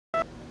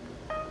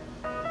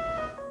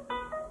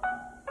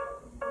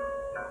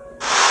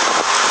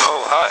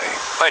Hi,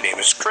 my name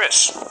is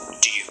Chris.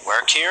 Do you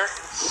work here?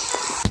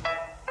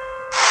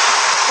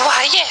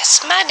 Why,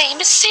 yes, my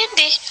name is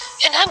Cindy,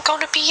 and I'm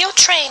going to be your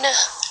trainer.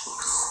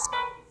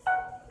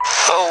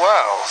 Oh,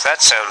 wow,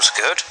 that sounds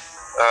good.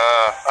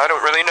 I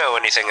don't really know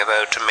anything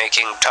about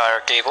making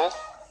tire cable.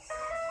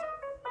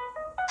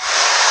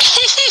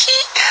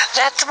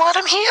 That's what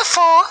I'm here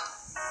for.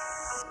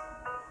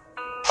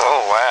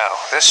 Oh, wow,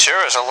 this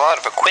sure is a lot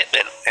of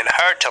equipment and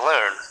hard to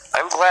learn.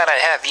 I'm glad I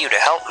have you to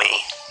help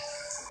me.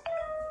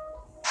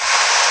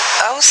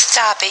 Oh,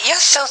 stop it, you're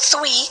so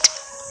sweet.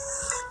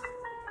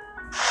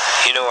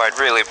 You know, I'd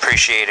really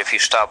appreciate if you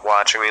stopped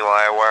watching me while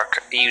I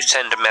work. You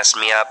tend to mess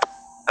me up.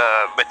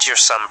 But you're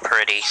some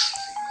pretty.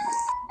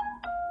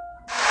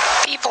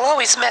 People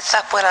always mess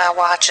up when I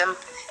watch them.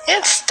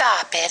 And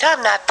stop it,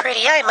 I'm not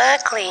pretty, I'm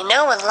ugly.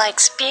 No one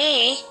likes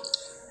me.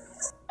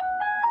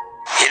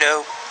 You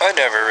know, I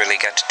never really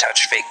got to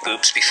touch fake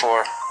boobs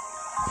before.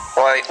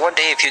 Why, one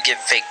day if you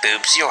get fake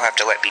boobs, you'll have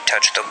to let me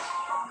touch them.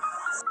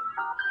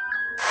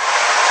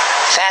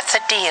 That's a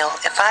deal.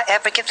 If I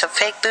ever get some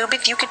fake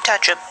boobies, you can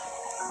touch them.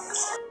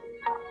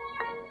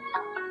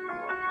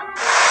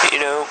 You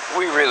know,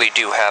 we really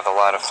do have a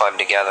lot of fun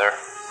together.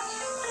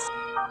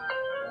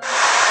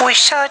 We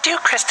sure do,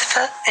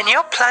 Christopher, and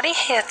you're plenty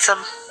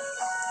handsome.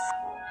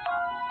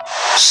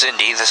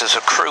 Cindy, this is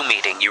a crew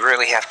meeting. You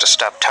really have to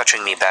stop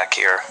touching me back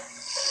here.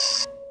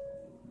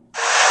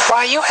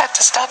 Why, you have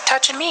to stop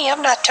touching me.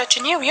 I'm not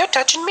touching you, you're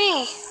touching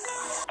me.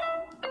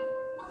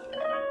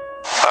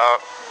 Oh,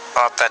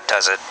 that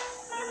does it.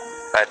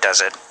 That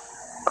does it.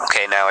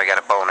 Okay, now I got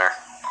a boner.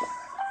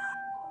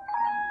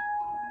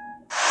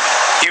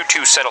 You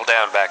two settle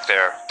down back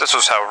there. This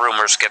is how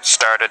rumors get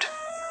started.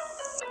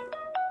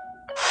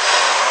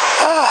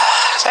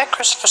 That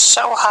Christopher's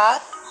so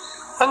hot.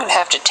 I'm gonna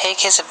have to take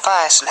his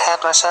advice and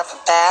have myself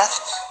a bath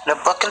and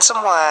a book and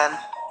some wine.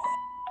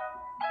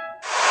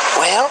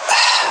 Well,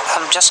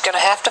 I'm just gonna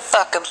have to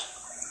fuck him.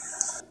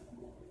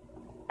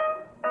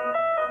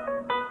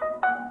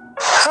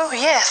 Oh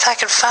yes, I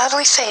can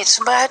finally say it's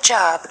my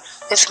job.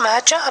 It's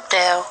my job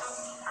now.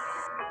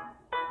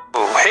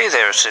 Oh, hey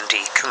there,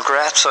 Cindy.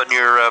 Congrats on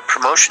your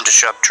promotion to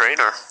shop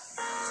trainer.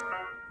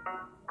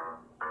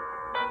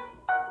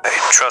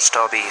 I trust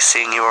I'll be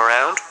seeing you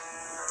around.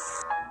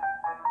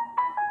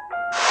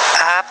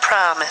 I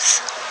promise.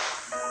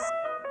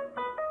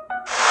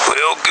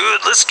 Well,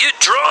 good. Let's get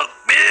drunk,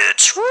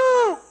 bitch.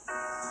 Woo!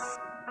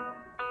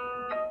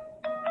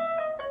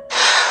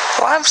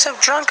 Well, I'm so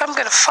drunk I'm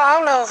gonna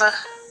fall over.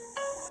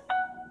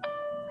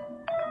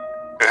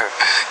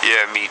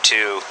 Yeah, me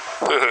too.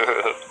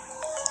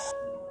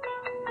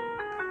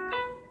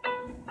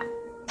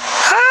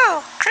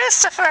 Oh,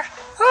 Christopher!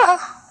 Oh!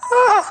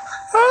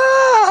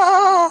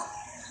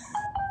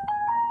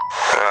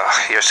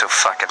 You're so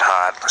fucking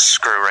hot. Let's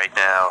screw right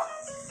now.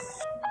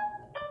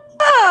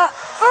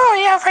 Oh,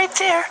 yeah, right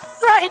there.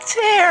 Right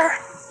there.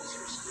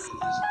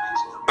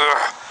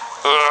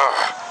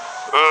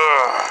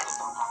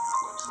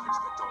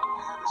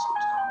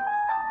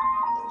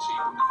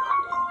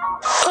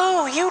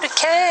 Ooh, you the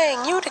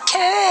king, you the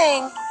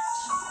king.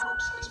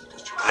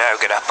 Now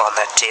get up on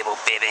that table,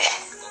 baby.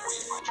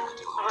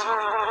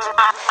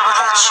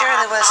 That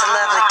surely was a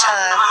lovely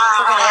time.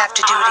 We're gonna have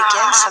to do it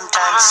again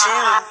sometime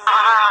soon.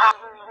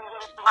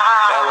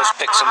 Now let's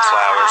pick some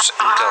flowers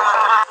and go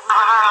home.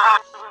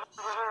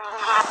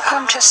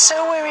 I'm just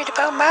so worried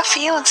about my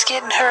feelings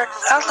getting hurt.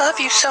 I love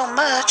you so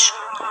much.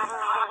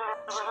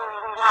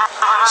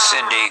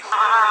 Cindy,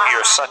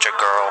 you're such a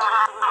girl.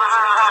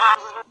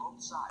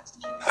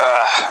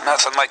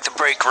 Nothing like the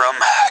break room.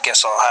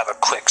 Guess I'll have a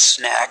quick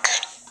snack.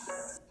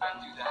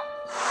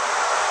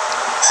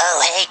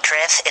 Oh, hey,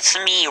 Chris, it's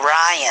me,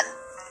 Ryan.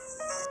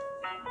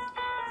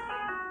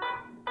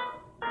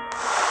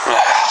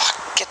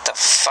 Get the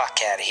fuck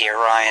out of here,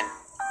 Ryan.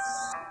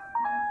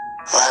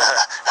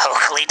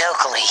 Oakley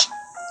dokley.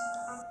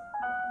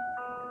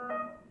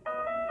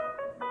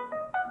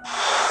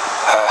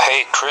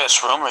 Hey,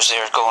 Chris, rumors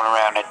there going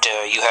around that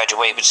you had your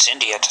way with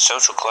Cindy at the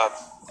social club.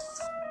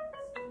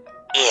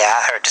 Yeah,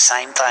 I heard the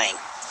same thing.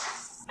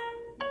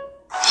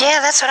 Yeah,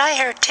 that's what I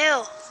heard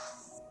too.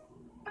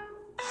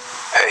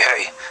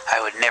 Hey, I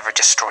would never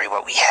destroy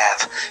what we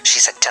have.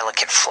 She's a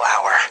delicate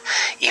flower.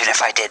 Even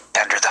if I did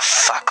bend her the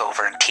fuck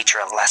over and teach her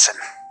a lesson.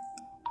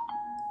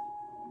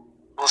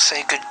 We'll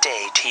say good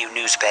day to you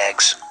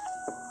newsbags.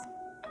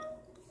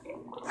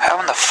 How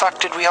in the fuck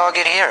did we all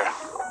get here?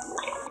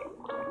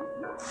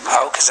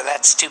 Oh, 'cause of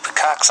that stupid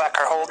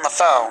cocksucker holding the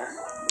phone.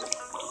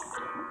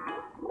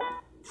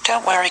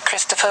 Don't worry,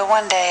 Christopher.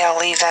 One day I'll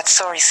leave that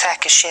sorry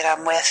sack of shit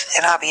I'm with,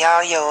 and I'll be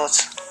all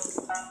yours.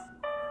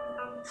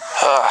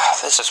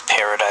 This is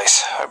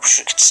paradise. I wish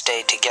we could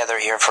stay together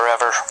here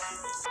forever.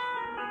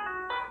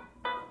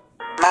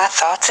 My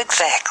thoughts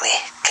exactly.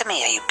 Come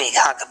here, you big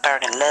hunk of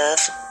burning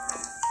love.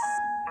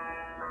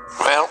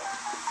 Well,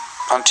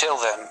 until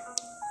then,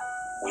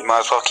 we might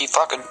as well keep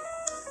fucking.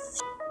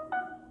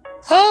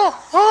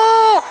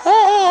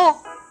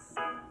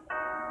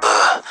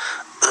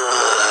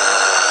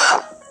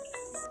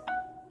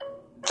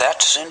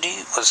 That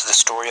Cindy, was the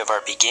story of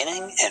our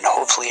beginning and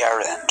hopefully our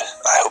end.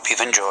 I hope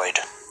you've enjoyed.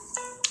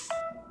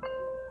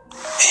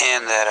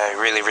 And that I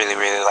really, really,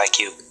 really like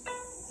you.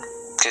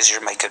 Because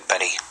you're my good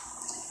buddy.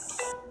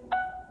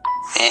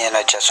 And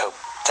I just hope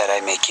that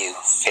I make you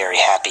very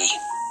happy.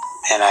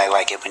 And I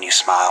like it when you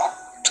smile.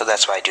 So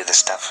that's why I do this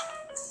stuff.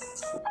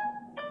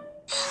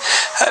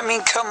 I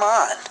mean, come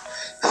on.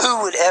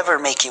 Who would ever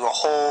make you a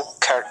whole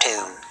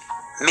cartoon?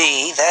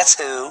 Me,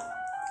 that's who.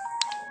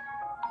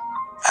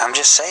 I'm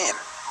just saying.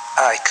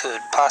 I could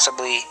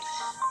possibly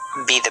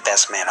be the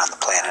best man on the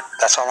planet.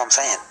 That's all I'm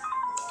saying.